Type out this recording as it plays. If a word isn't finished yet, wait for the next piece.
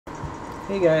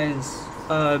Hey guys,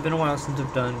 been a while since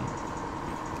I've done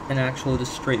an actual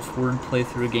just straightforward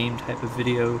playthrough game type of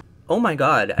video. Oh my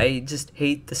god, I just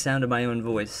hate the sound of my own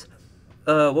voice.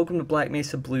 Welcome to Black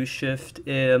Mesa Blue Shift,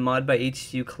 a mod by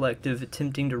hecu Collective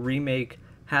attempting to remake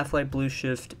Half-Life Blue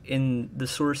Shift in the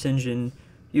source engine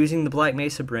using the Black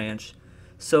Mesa branch.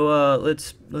 So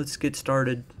let's get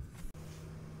started.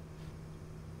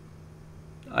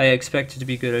 I expect it to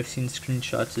be good. I've seen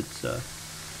screenshots.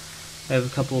 I have a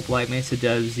couple of Black Mesa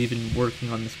devs even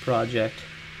working on this project.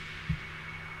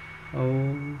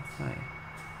 Oh, hi.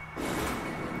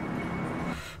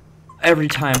 Every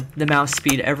time. The mouse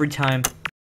speed, every time.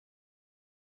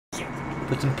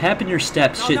 Put some pep in your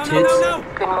steps, shit tits. No.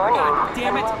 Good morning,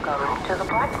 and welcome to the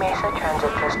Black Mesa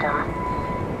Transit System.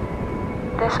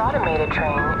 This automated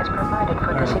train is provided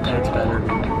for the security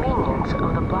and convenience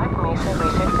of the Black Mesa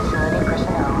Research Facility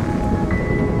personnel.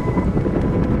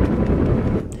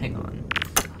 Hang on.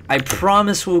 I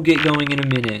promise we'll get going in a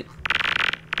minute.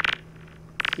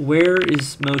 Where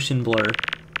is motion blur?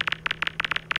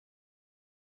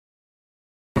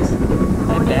 I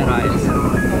have bad eyes.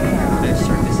 I have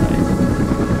circus eyes.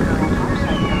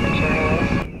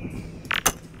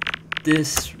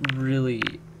 This really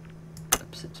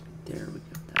upsets me. There we go.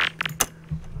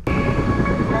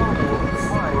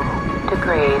 91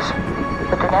 degrees,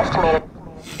 with an estimated...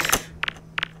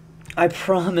 I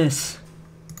promise.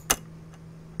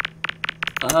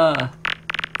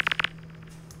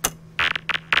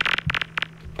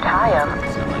 High of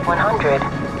 105.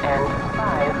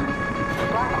 The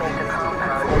Black Mesa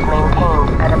compound is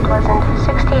maintained at a pleasant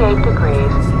 68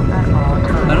 degrees at all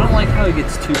times. I don't like how it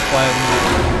gets too quiet when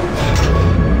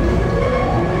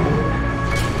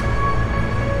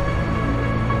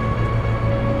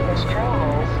This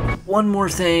train is... One more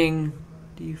thing.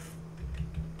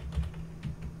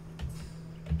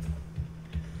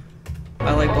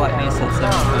 I like Black Mesa at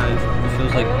 75. It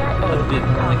feels like a bit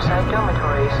more like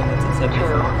dormitories. it's at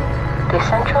 74. The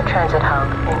Central Transit Hub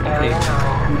in Area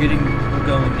 9. We're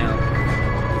going now.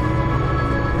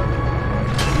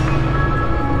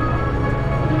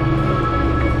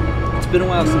 It's been a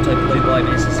while since I played Black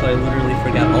Mesa, so I literally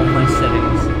forgot all my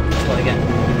settings. So I got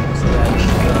so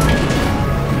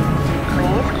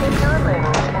Please keep your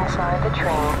limbs inside the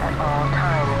train at all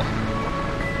times.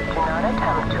 Do not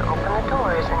attempt to open the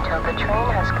doors until the train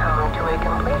has come to a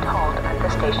complete halt at the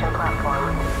station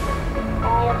platform. In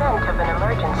the event of an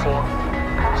emergency,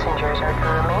 passengers are to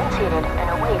remain seated and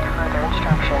await further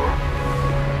instruction.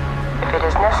 If it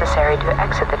is necessary to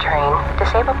exit the train,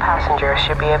 disabled passengers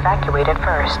should be evacuated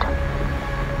first.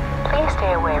 Please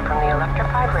stay away from the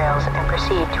electrified rails and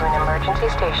proceed to an emergency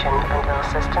station until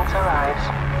assistance arrives.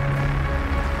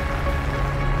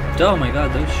 Oh my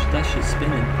god, that shit's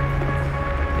spinning.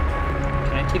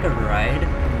 Can I take a ride in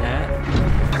that?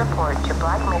 Report to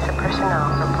Black Mesa personnel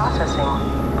for processing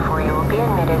before you will be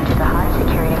admitted to the high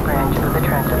security branch of the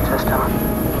transit system.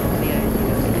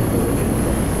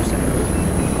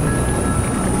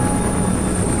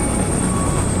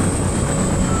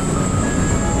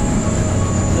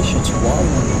 This shit's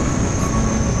wobbling.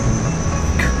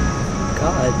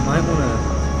 God, might wanna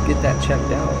get that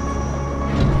checked out. I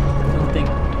don't think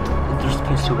they're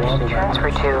supposed to wobble that Transfer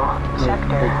much. to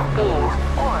Sector B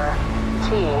or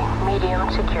C medium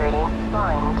security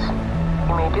lines.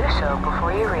 You may do so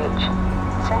before you reach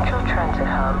Central Transit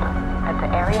Hub at the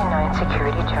Area 9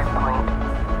 security checkpoint.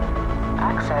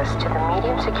 Access to the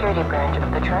medium security branch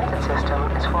of the transit system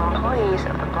is for employees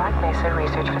of the Black Mesa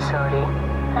Research Facility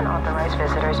and authorized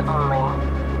visitors only.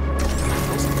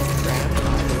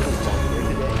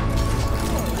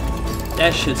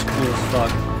 That shit's cool as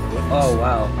fuck. Oh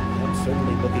wow. I'm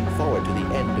certainly looking forward to the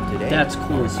end of today. That's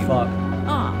cool as fuck.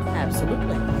 Ah,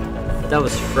 absolutely. That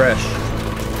was fresh.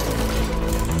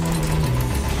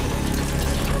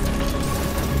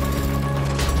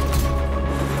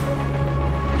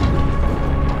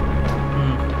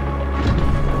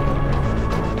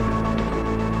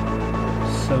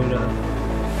 Soda.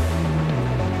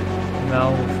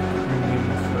 Valve Premium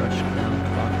Fresh Ground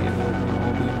Coffee available in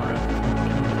all Boomerang.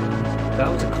 That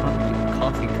was a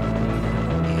coffee company.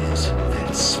 Is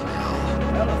that smell?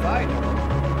 Hell if I know.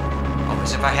 Oh,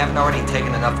 as if I haven't already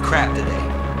taken enough crap today.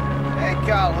 Hey,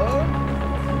 Calhoun.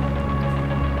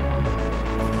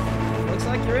 Looks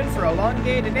like you're in for a long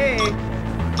day today.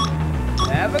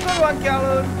 Have a good one,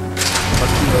 Calhoun. Fuck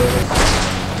you, Otis.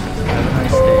 Have a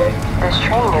nice day. This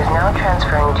train is now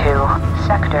transferring to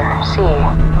Sector C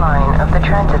line of the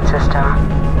transit system.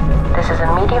 This is a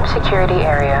medium security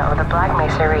area of the Black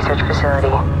Mesa Research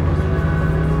Facility.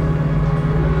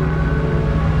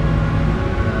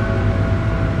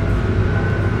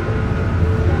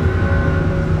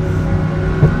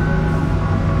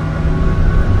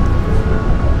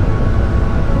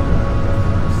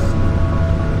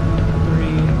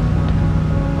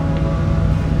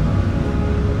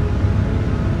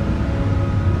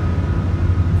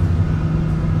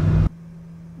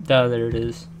 Oh, there it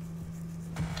is.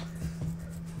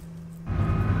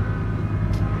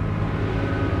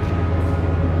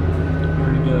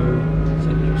 Here we go.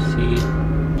 Sector C.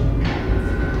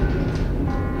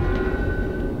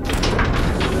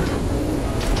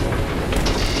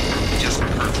 Just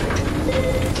perfect.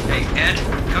 Hey, Ed,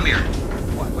 come here.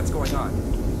 What's going on?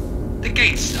 The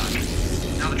gate's stuck.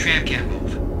 Now the tram can't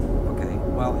move. Okay,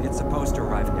 well, it's supposed to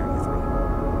arrive in Area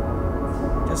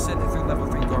 3. Just send it through level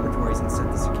 3 dormitories and set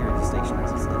the security station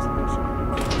as its destination.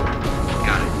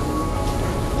 Got it.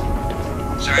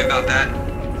 Sorry about that.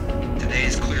 Today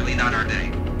is clearly not our day.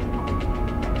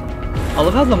 I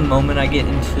love how the moment I get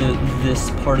into this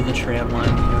part of the tram line,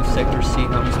 you know, Sector C,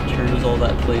 Homes Materials, all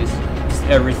that place, just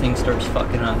everything starts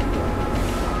fucking up.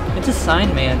 It's a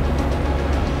sign, man.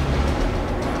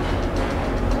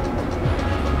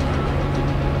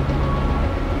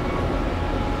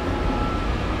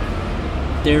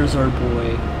 There's our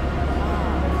boy.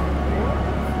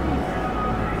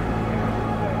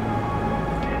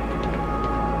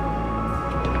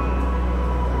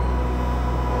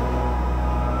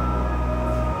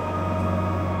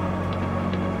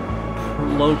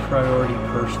 Low priority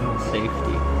personal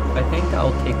safety. I think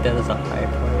I'll take that as a high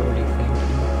priority thing.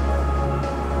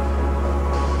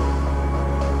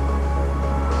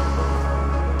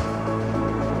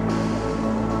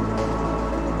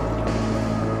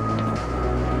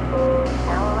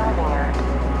 Now arriving at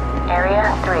Area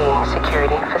 3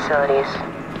 Security Facilities.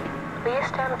 Please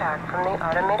stand back from the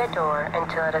automated door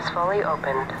until it is fully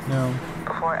opened. No.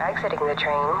 Before exiting the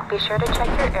train, be sure to check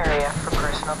your area for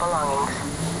personal belongings.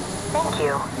 Thank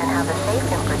you, and have a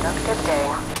safe and productive day.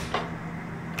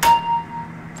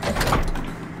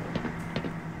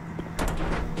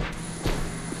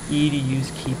 E to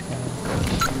use keypad.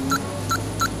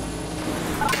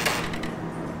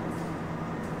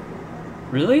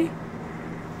 Really?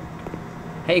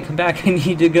 Hey, come back. I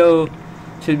need to go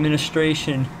to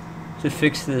administration to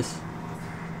fix this.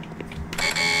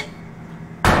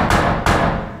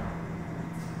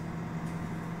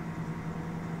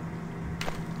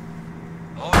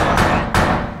 Hold on a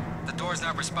minute. The door's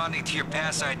not responding to your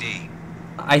pass ID.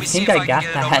 I think I got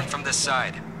Get it open that. from this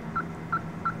side.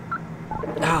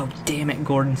 Oh, damn it,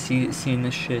 Gordon, seeing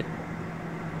this shit.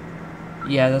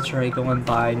 Yeah, that's right, going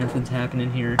by. Nothing's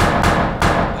happening here.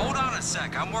 Hold on a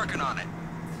sec. I'm working on it.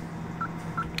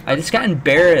 I just got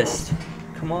embarrassed.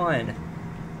 Come on.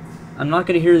 I'm not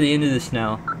gonna hear the end of this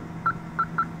now.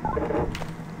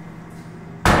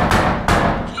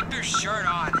 Keep your shirt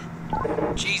on.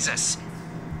 Jesus.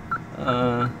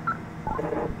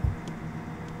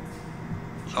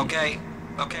 Okay,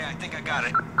 I think I got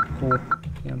it. Cool.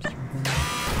 Yeah, I'm starting.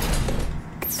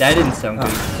 That didn't sound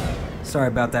good. Sorry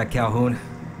about that, Calhoun.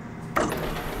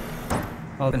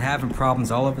 I've been having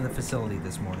problems all over the facility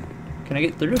this morning. Can I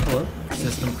get through? Hello?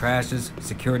 System crashes,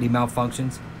 security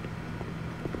malfunctions.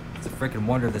 It's a freaking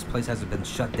wonder this place hasn't been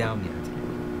shut down yet.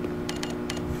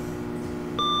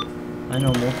 I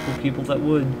know multiple people that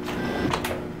would.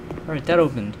 Alright, that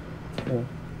opened. Cool.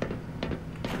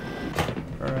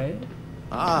 Alright.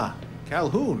 Ah,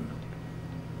 Calhoun.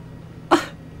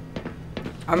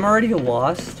 I'm already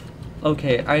lost.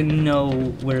 Okay, I know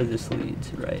where this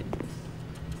leads, right?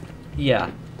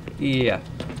 Yeah.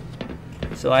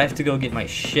 So I have to go get my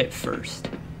shit first.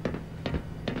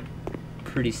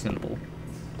 Pretty simple.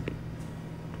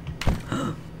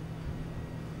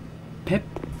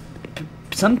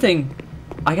 Something.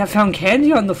 I got found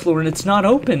candy on the floor and it's not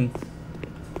open.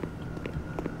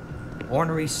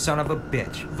 Ornery son of a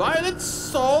bitch. Violence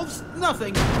solves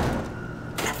nothing.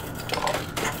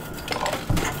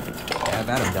 Have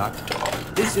at him, Doc.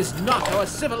 This is not how a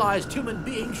civilized human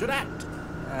being should act.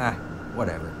 Ah,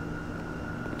 whatever.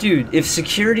 Dude, if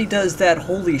security does that,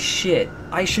 holy shit.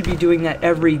 I should be doing that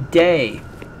every day.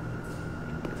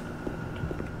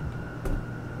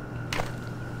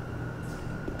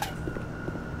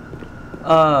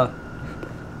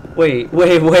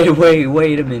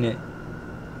 Wait a minute.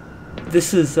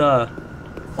 This is,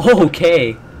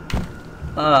 okay.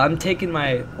 I'm taking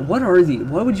my, what are these?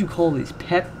 What would you call these?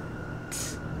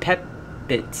 Pepits.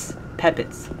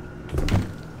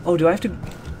 Oh, do I have to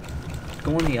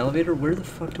go on the elevator? Where the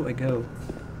fuck do I go?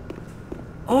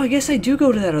 Oh, I guess I do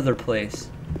go to that other place.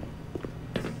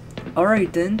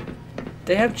 Alright then.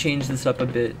 They have changed this up a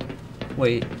bit.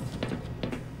 Wait.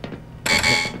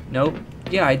 Nope.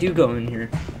 Yeah, I do go in here.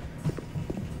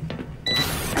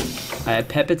 I have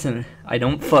pepits and I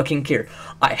don't fucking care.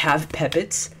 I have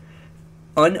pepits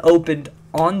unopened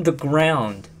on the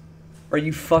ground. Are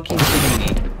you fucking kidding me?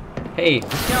 Hey.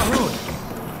 Calhoun!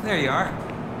 There you are.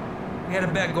 We had a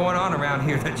bet going on around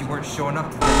here that you weren't showing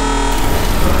up today.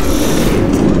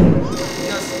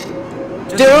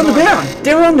 They're on the ground!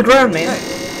 They're on the ground, man!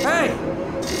 Hey!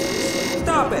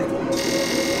 Stop it!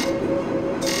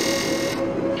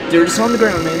 They're just on the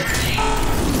ground, man.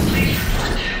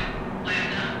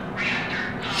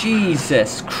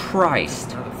 Jesus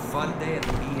Christ. Another fun day at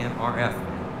the BMRF.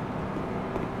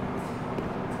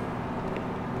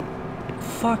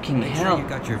 Fucking Make hell. sure you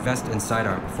got your vest and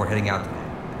sidearm before heading out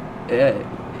today.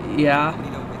 Yeah.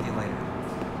 Meet up with you later.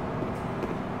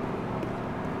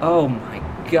 Oh my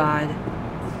god.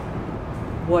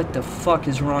 What the fuck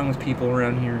is wrong with people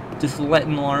around here? Just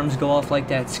letting alarms go off like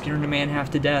that, scaring a man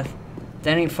half to death.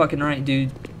 That ain't fucking right,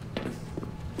 dude.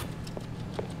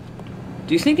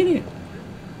 Do you think any...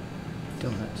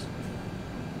 Donuts.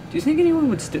 Do you think anyone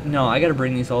would No, I gotta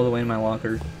bring these all the way in my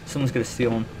locker. Someone's gonna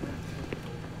steal them.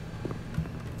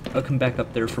 I'll come back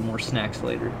up there for more snacks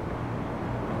later.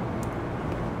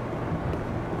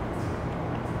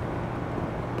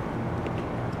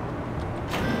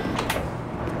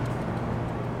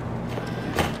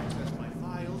 Access my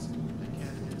files. I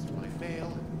can't answer my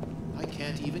mail. I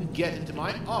can't even get into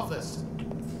my office.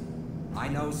 I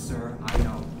know, sir. I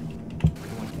know.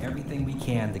 We're doing everything we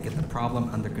can to get the problem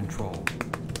under control.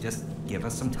 Just give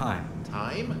us some time.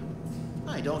 Time?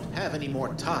 I don't have any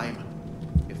more time.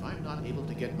 If I'm not able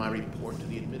to get my report to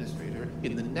the administrator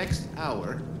in the next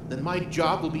hour, then my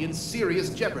job will be in serious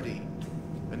jeopardy.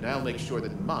 And I'll make sure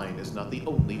that mine is not the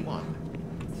only one.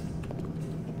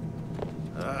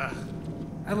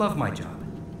 I love my job.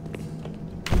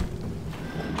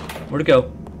 Where'd it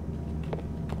go?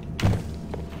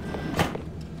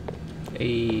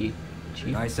 Hey, Chief.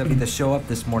 Nice of you to show up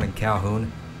this morning,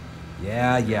 Calhoun.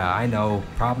 Yeah, I know.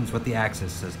 Problems with the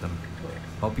access system.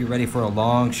 Hope you're ready for a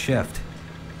long shift.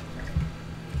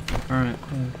 Alright,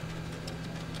 cool.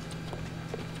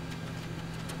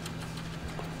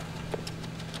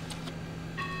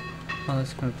 Oh,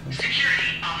 that's kind of cool.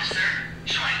 Security Officer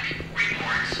Schwenk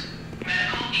reports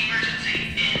medical emergency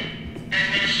in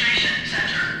Administration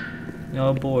Center.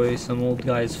 Oh boy, some old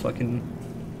guy's fucking...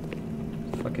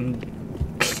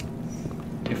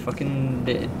 They're fucking...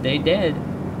 They dead.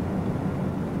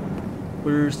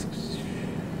 Where's...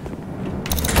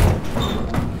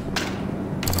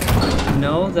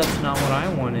 No, that's not what I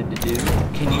wanted to do.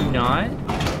 Can you not?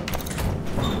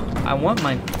 I want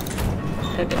my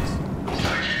pepits.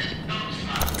 Sergeant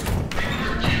Osma,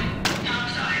 report to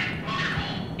topside motor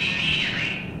pool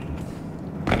immediately.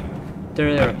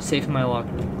 There, safe in my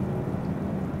locker.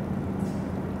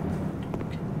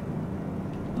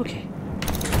 Okay.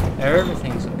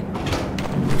 Everything's okay.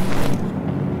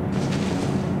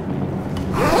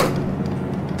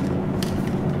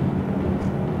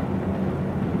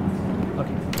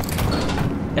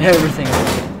 Everything is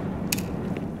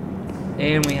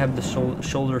okay. And we have the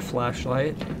shoulder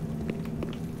flashlight.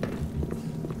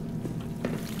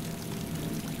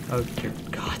 Oh dear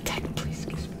God, that place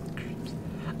gives me the creeps.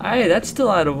 Aye, that's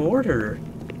still out of order.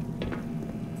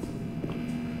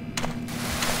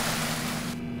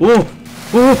 Whoa!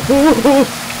 Whoa! Whoa! Whoa!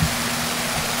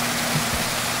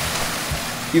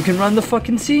 You can run the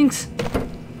fucking sinks.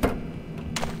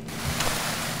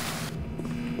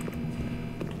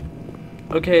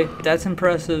 Okay, that's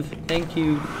impressive. Thank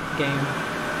you, game.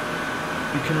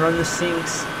 You can run the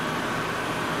sinks.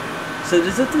 So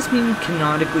does this mean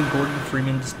canonically Gordon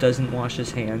Freeman just doesn't wash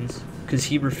his hands? Because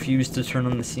he refused to turn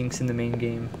on the sinks in the main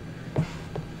game.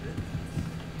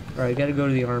 Alright, I gotta go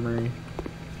to the armory.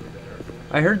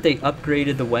 I heard they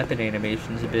upgraded the weapon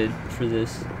animations a bit for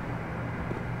this.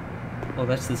 Oh,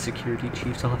 that's the security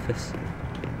chief's office.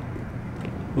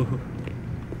 Woohoo.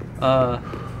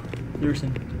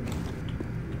 Listen.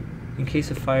 In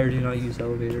case of fire, do not use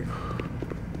elevator.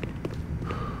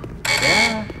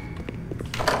 Yeah.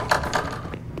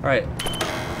 Alright.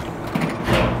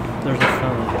 There's a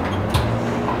phone.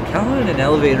 Calhoun and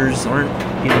elevators aren't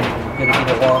gonna get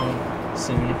along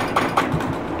soon.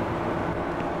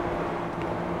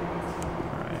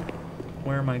 Alright.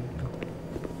 Where am I going?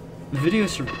 The video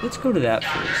let's go to that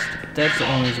first. That's the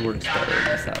only works better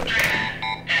without it.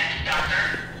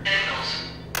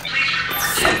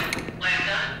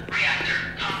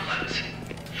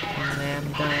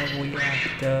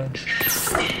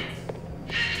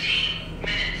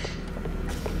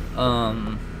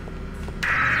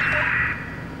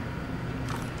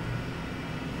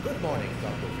 Good morning,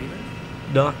 Dr. Freeman.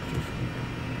 Dr. Freeman.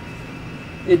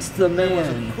 It's the There was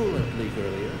a man. coolant leak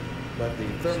earlier, but the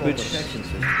thermal Switch. protection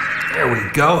system... There we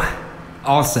go.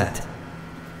 All set.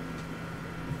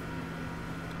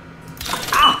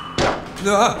 Ah!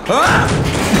 Ow!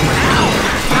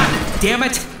 God damn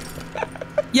it!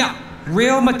 Yeah,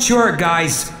 real mature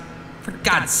guys. For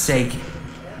God's sake.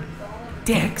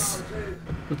 Dicks.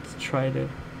 Let's try to...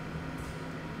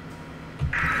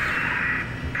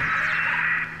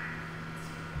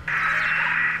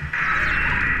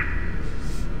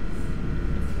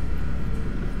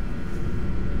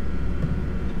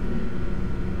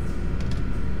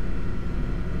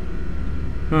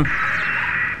 Huh.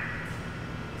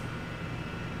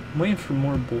 I'm waiting for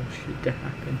more bullshit to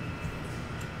happen.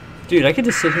 Dude, I could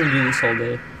just sit here and do this all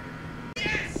day.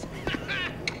 Yes!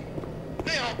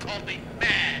 They all called me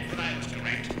mad, but I was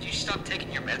correct. Did you stop taking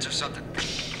your meds or something?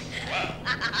 Well,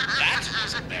 that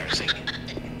was embarrassing.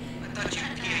 I thought you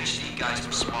PhD guys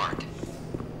were smart.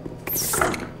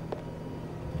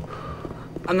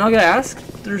 I'm not gonna ask.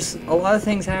 There's a lot of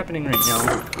things happening right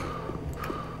now.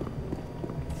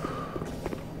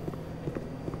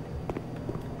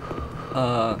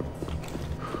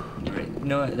 Right,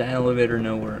 no, the elevator,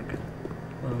 no work.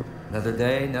 Well, Another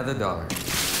day, another dollar.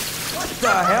 What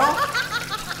the hell?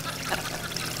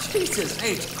 Jesus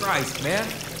H. Christ, man.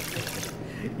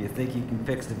 You think you can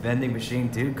fix the vending machine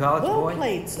too, college Well boy?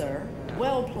 played, sir.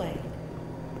 Well played.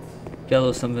 got a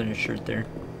little something in his shirt there.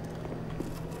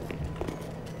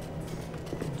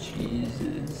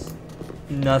 Jesus.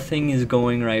 Nothing is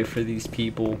going right for these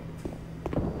people.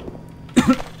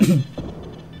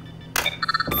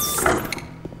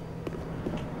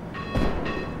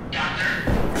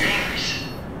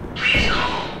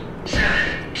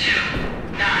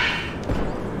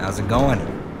 How's it going?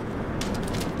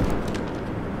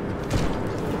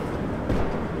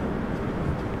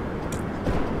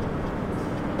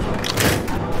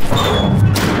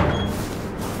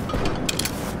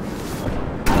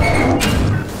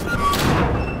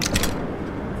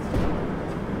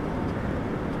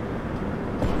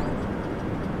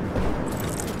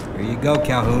 Here you go,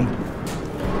 Calhoun.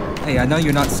 Hey, I know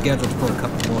you're not scheduled for a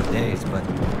couple more days, but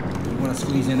you want to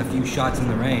squeeze in a few shots in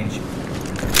the range.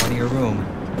 There's plenty of room.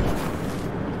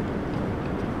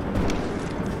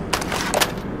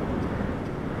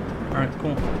 Alright,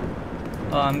 cool.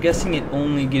 I'm guessing it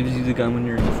only gives you the gun when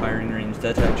you're in the firing range.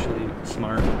 That's actually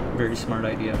smart. Very smart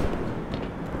idea.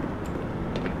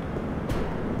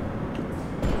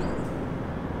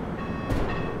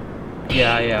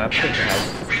 Yeah, I put that.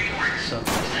 So.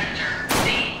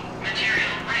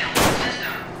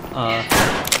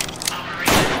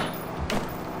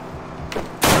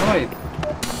 How do I...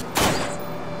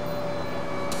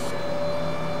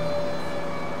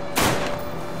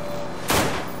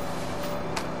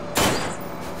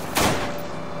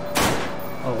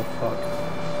 Oh, fuck.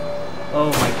 Oh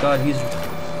my god, he's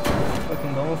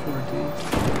fucking going for it, dude.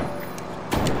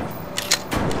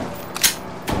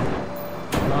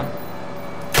 Huh.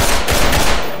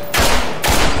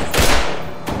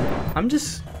 I'm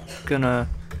just gonna,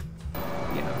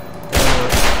 you know...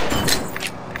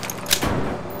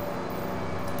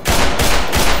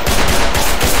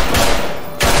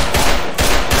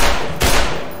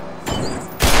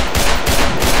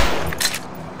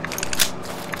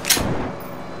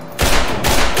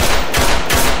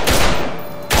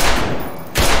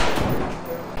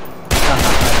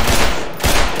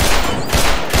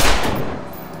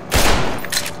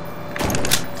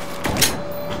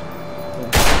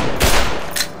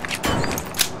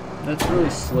 That's really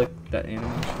slick, that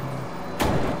animation.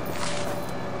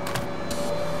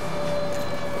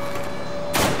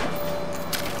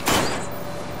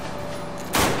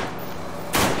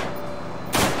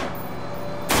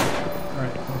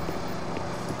 Alright, cool.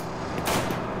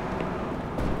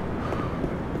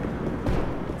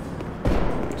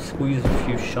 Squeeze a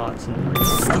few shots in the ring.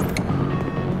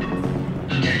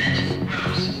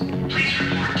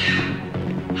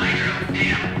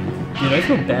 Dude, I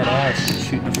feel badass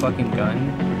shooting a fucking gun.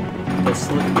 That's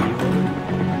slick reload.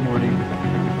 Morning.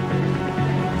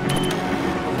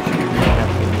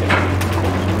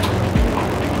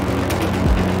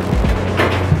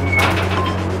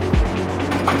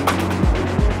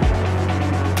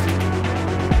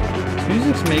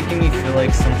 Music's making me feel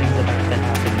like something's about to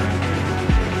happen.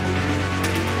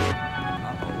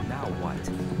 Uh-oh, now what?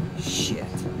 Shit.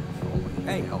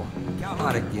 Hey,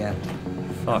 not again.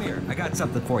 Fuck. Come here, I got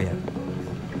something for you.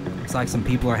 Looks like some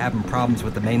people are having problems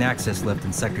with the main access lift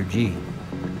in Sector G.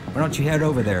 Why don't you head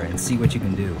over there and see what you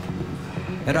can do?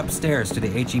 Head upstairs to the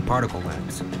HE particle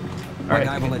labs. My Alright.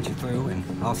 guy will let you through, and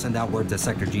I'll send out word to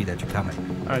Sector G that you're coming.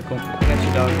 Alright, cool. I got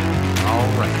you, dog.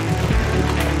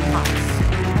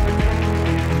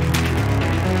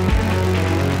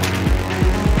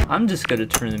 I'm just gonna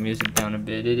turn the music down a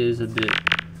bit. It is a bit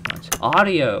much.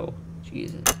 Audio!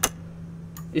 Jesus.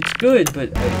 It's good, but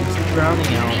it's drowning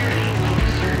out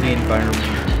the environment.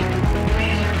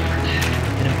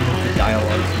 And a bit of the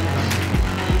dialogue sometimes.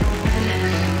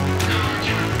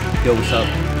 Yo, what's up?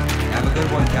 Have a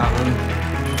good one, Calhoun.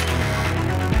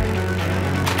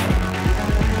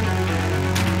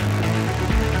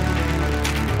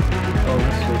 Oh,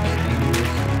 this looks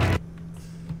dangerous.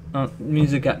 Oh,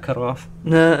 music got cut off.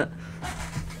 Nah.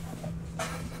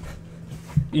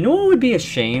 You know what would be a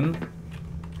shame?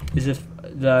 Is if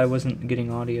that I wasn't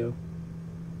getting audio.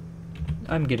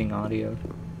 I'm getting audio.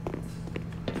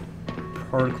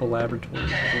 Particle laboratory.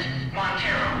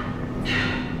 1-0,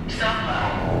 2,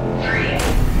 sub-level,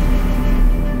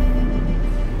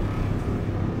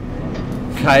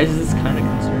 3. Guys, this kind of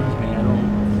concerns me. I don't.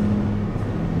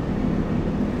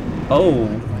 Oh,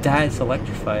 that's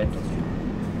electrified.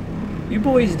 You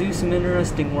boys do some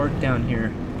interesting work down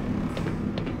here.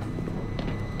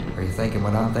 Are you thinking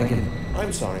what I'm thinking?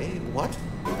 I'm sorry, what?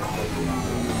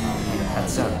 That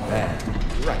sounded bad.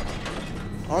 Right.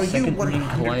 Are Second you ring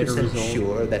collider 100% result.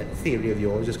 sure that theory of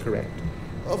yours is correct?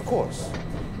 Of course.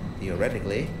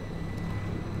 Theoretically.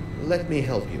 Let me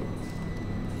help you.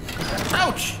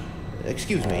 Ouch!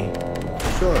 Excuse me.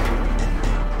 Sure.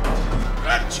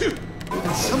 Achoo!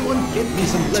 Can someone get me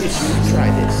some tissue to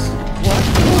try this? What?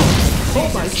 Oh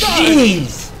my God!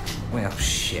 Jeez! Well,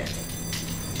 shit.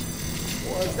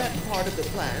 Was that part of the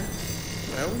plan?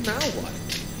 Well, now what?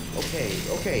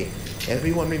 Okay.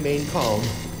 Everyone remain calm.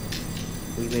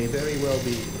 We may very well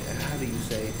be, how do you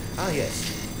say? Ah, yes,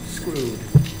 screwed.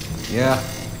 Yeah,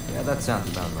 that sounds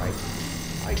about right.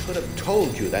 I could have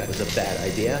told you that was a bad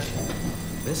idea.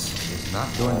 This is not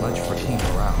doing much for team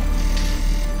morale.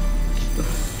 The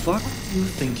fuck you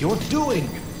think you're doing?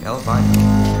 Hell if I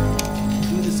know.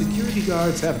 Do the security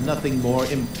guards have nothing more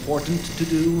important to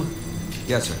do?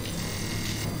 Yes, sir.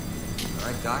 All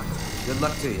right, Doc. Good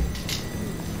luck to you.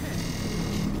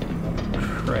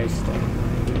 Christ almighty.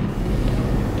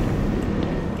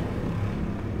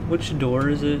 Which door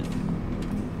is it?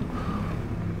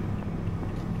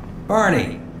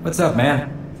 Barney, what's up,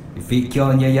 man? Your feet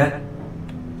killing you yet?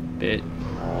 Bit.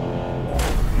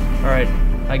 Alright,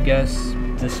 I guess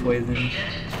this way then.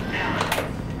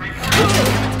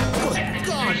 Good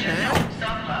God,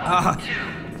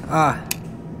 man!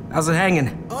 How's it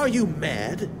hanging? Are you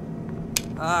mad?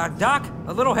 Doc,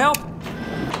 a little help?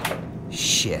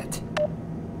 Shit.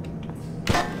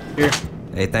 Here,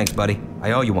 Hey, thanks, buddy.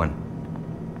 I owe you one.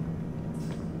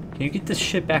 can you get this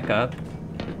shit back up?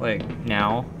 Like,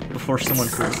 now? Before someone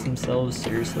hurts themselves?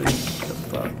 Seriously? What the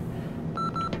fuck?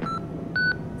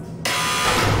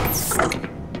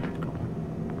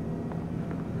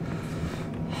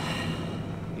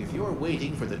 If you're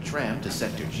waiting for the tram to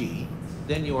Sector G,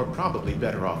 then you're probably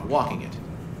better off walking it.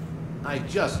 I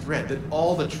just read that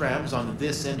all the trams on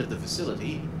this end of the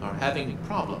facility are having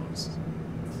problems.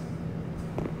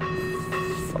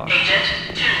 Fuck. Agent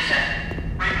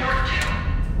Tunison, report to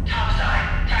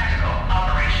Topside Tactical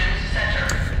Operations Center.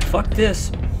 Fuck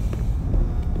this.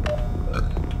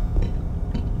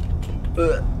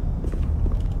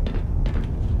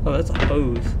 Oh, that's a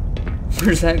hose.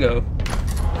 Where's that go?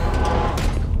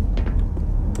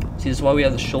 See, this is why we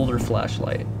have the shoulder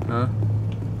flashlight, huh?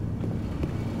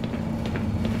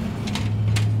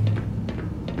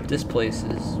 This place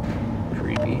is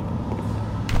creepy.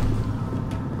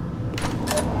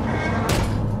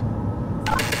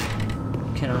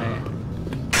 Can I?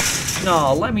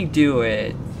 No, let me do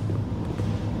it.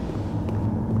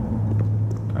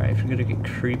 Alright, if you're gonna get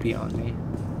creepy on me.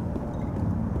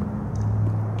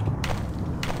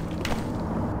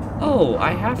 Oh,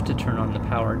 I have to turn on the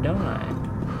power, don't I?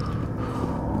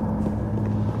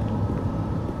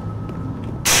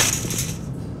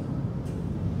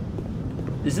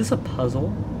 Is this a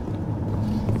puzzle?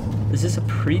 Is this a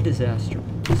pre-disaster?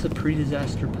 Is this a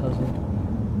pre-disaster puzzle?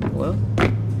 Well,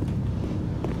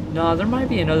 no, there might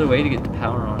be another way to get the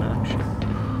power on, actually.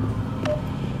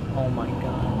 Oh my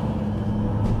god.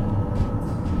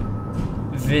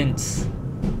 Vince.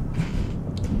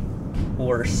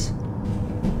 Worse.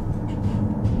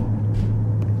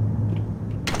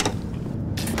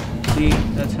 See,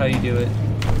 that's how you do it.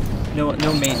 No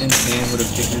maintenance man would have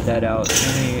figured that out.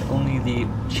 Only the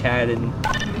Chad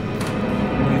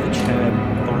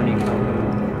Barney combo.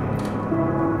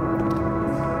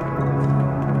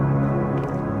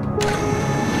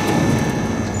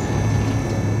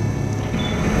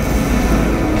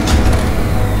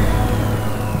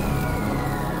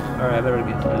 Alright, I better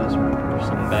get through this before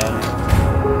something bad happens.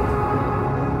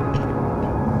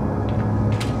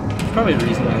 Probably the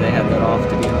reason why they had that off,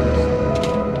 to be honest.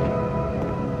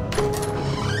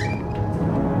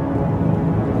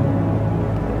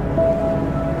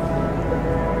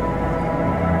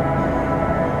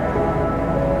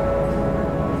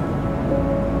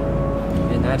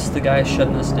 And that's the guy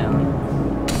shutting us down.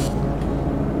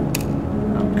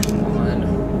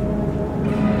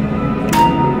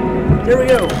 Here we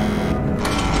go.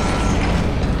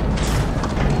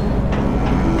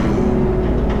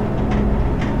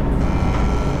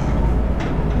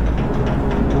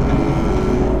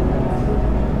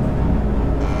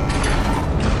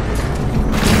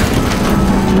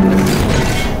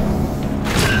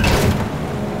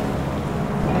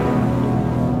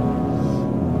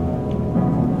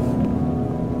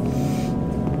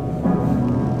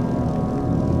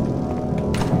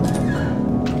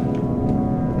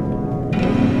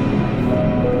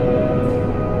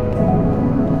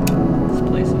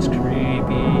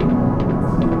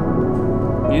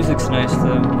 Music's nice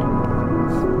though.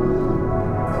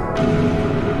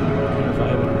 Kind of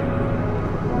vibing.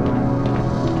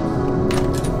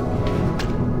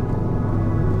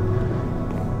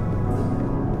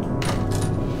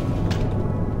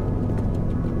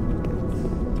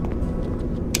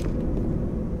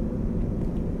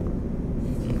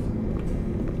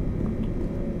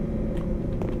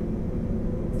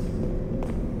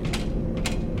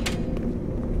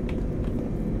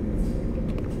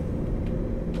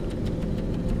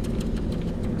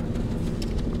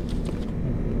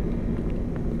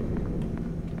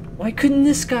 Why couldn't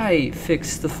this guy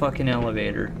fix the fucking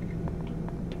elevator?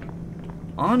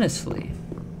 Honestly.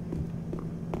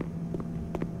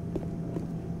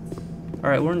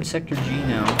 Alright, we're in Sector G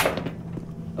now.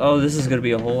 Oh, this is gonna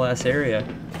be a whole ass area.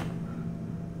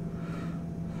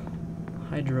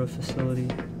 Hydro facility.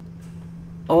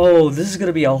 Oh, this is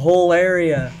gonna be a whole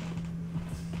area.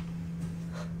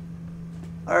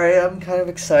 Alright, I'm kind of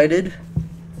excited.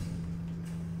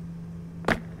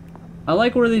 I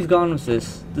like where they've gone with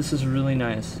this. This is really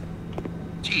nice.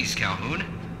 Jeez, Calhoun.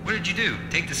 What did you do?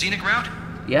 Take the scenic route?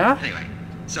 Yeah? Anyway,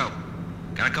 so,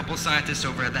 got a couple of scientists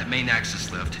over at that main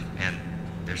access lift, and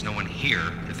there's no one here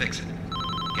to fix it.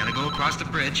 Gotta go across the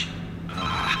bridge.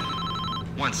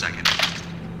 1 second.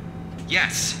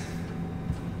 Yes!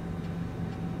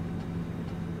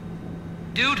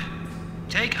 Dude,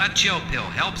 take a chill pill.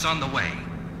 Help's on the way.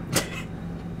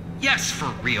 Yes, for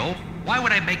real. Why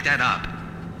would I make that up?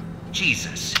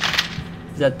 Jesus.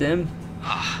 Is that them?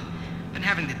 Been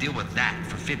having to deal with that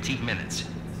for 15 minutes.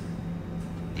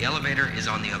 The elevator is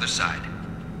on the other side.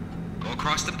 Go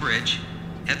across the bridge,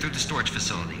 head through the storage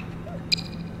facility.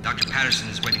 Dr. Patterson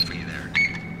is waiting for you there.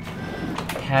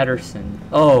 Patterson.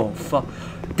 Oh, fuck.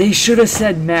 They should have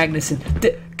said Magnuson.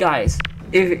 Guys,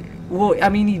 well, I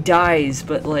mean, he dies,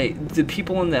 but, like, the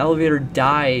people in the elevator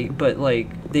die, but, like,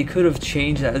 they could have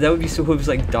changed that. That would be so cool if it was,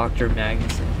 like, Dr.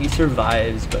 Magnuson. He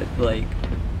survives, but, like,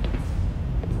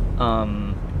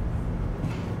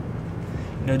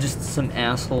 you know, just some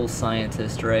asshole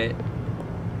scientist, right?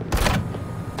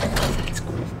 That's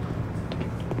cool.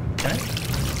 Okay.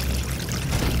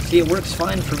 See, it works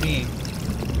fine for me.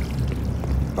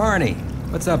 Barney,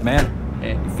 what's up, man?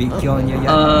 Hey. Your feet killing you yet?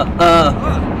 I'm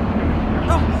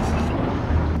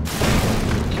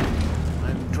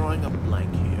drawing a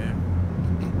blank here.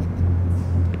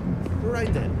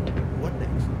 Right then, what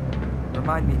next?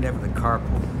 Remind me never to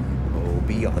carpool. Oh,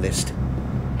 be honest.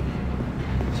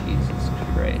 Jesus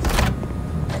Christ.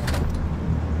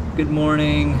 Good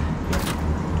morning.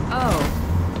 Oh,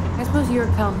 I suppose you're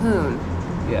Calhoun.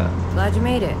 Yeah. Glad you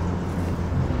made it.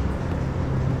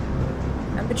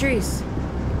 I'm Patrice.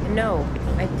 And no,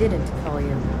 I didn't call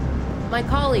you. My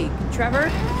colleague,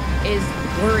 Trevor, is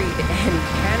worried and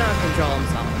cannot control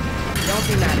himself. Don't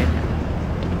be mad at him.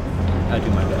 I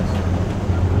do my best.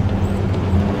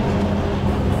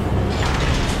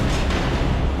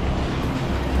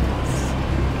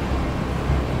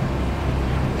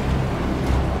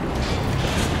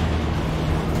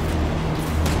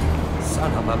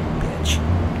 Son of a bitch.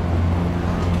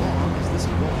 How long is this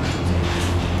going to take?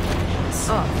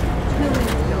 Oh, 2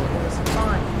 minutes ago, it was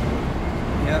fine.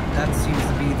 Yep, that seems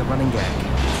to be the running gag.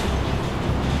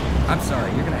 I'm sorry,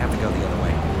 you're gonna have to go the other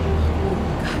way.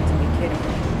 Got to be kidding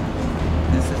me.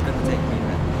 This is gonna take me a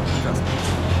minute. Trust me.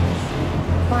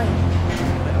 Fine.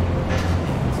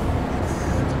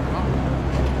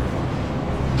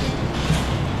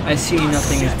 I see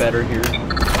nothing is better here.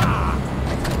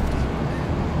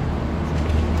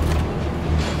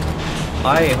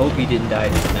 I hope he didn't die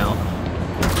just now.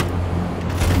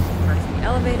 First the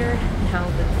elevator, now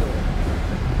the door.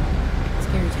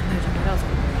 Scary to imagine what else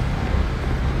could be.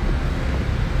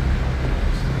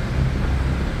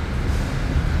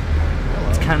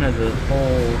 It's kind of the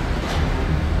whole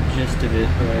gist of it,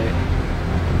 right?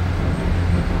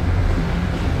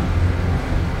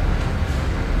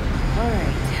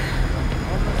 Alright.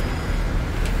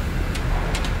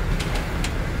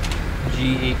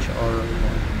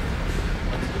 GHR1.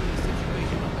 What's the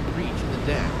situation on the breach in the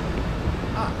dam?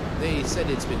 Ah, they They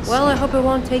said it's been Well, I saved. hope it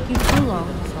won't take you too long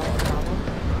to solve the problem.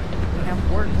 We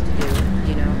have work to do,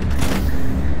 you know.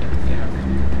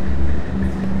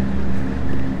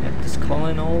 Yeah, just call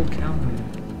in old Calhoun.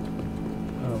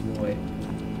 Oh boy.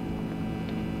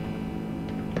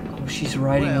 Oh, she's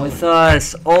riding Well, with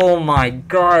us. Oh my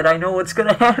god, I know what's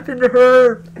gonna happen to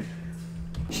her.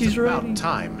 She's It's about riding.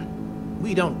 time.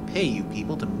 We don't pay you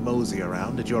people to mosey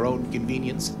around at your own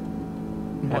convenience.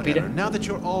 Happy to. Whatever. Now that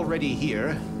you're already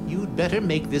here, you'd better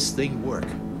make this thing work,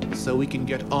 so we can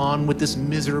get on with this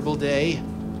miserable day.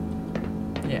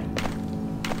 Yeah.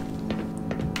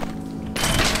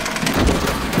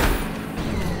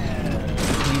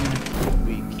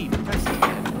 We keep pressing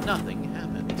and nothing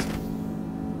happens.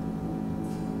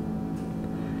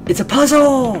 It's a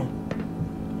puzzle!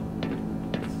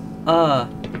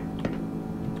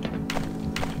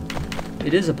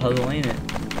 It is a puzzle, ain't it?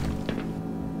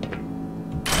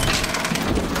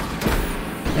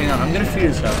 Hang on, I'm gonna figure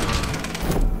this out.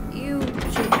 You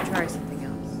should try something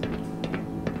else.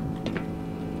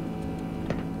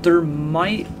 There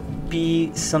might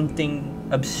be something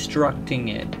obstructing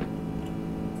it.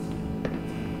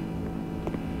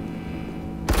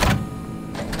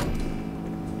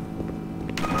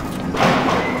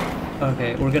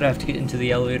 Okay, we're gonna have to get into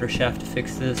the elevator shaft to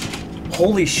fix this.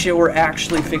 Holy shit, we're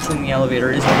actually fixing the elevator.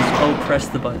 Isn't this? Oh, press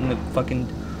the button. The fucking...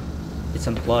 It's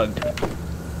unplugged.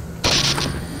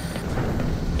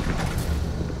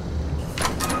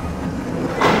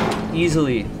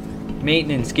 Easily.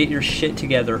 Maintenance, get your shit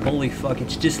together. Holy fuck,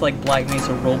 it's just like Black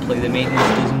Mesa roleplay. The maintenance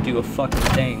doesn't do a fucking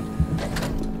thing.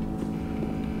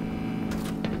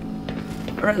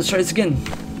 Alright, let's try this again.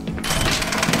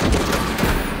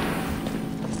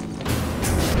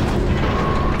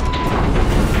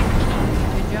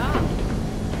 Good job.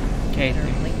 Okay.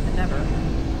 Better late than never.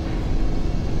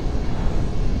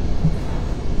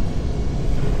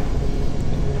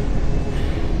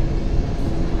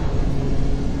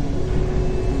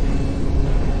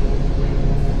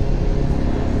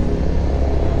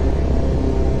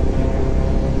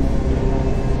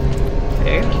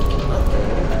 Okay.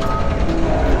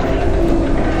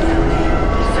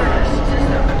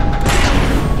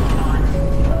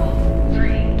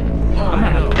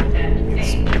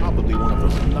 It's probably one of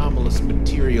those anomalous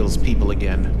materials people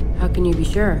again. How can you be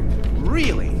sure?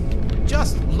 Really?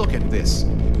 Just look at this.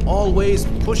 Always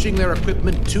pushing their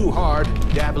equipment too hard,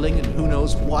 dabbling in who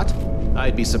knows what.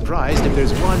 I'd be surprised if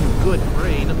there's one good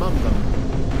brain among them.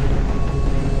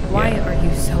 Why are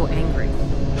you so angry?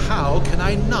 How can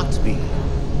I not be?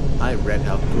 I read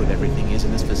how good everything is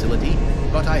in this facility,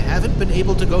 but I haven't been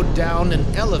able to go down an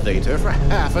elevator for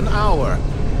half an hour.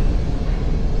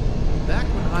 Back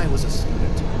when I was a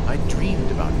student, I dreamed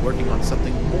about working on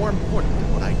something more important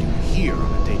than what I do here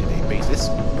on a day-to-day basis.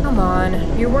 Come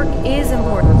on, your work is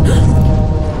important.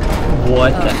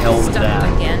 What the hell was Stuff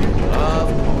that? again. Of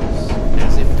course,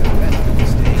 as if the rest of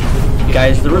this day...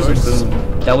 Guys, there was a Worse.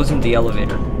 boom. That wasn't the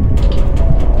elevator.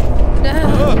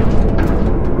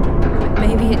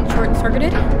 Maybe it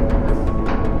short-circuited?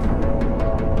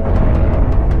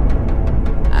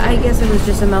 I guess it was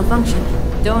just a malfunction.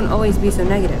 Don't always be so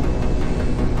negative.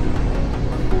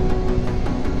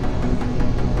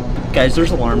 Guys,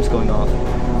 there's alarms going off.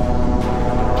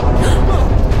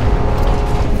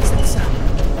 What's that sound?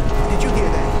 Did you hear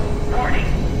that? Warning.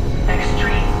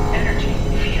 Extreme energy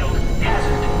field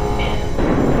hazard in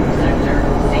sector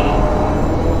C.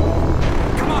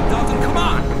 Come on, Dalton, come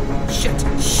on! Shit,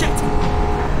 shit!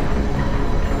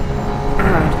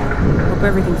 God, hope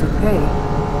everything's okay.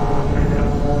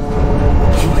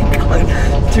 Oh my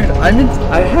god. Dude,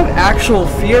 I have actual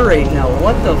fear right now.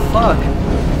 What the fuck?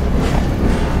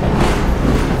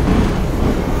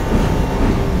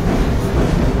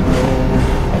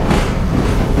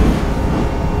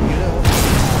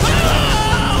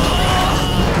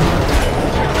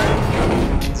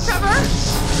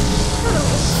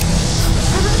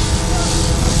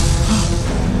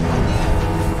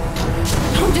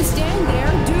 Don't just stand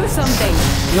there, do something.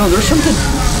 No, there's something...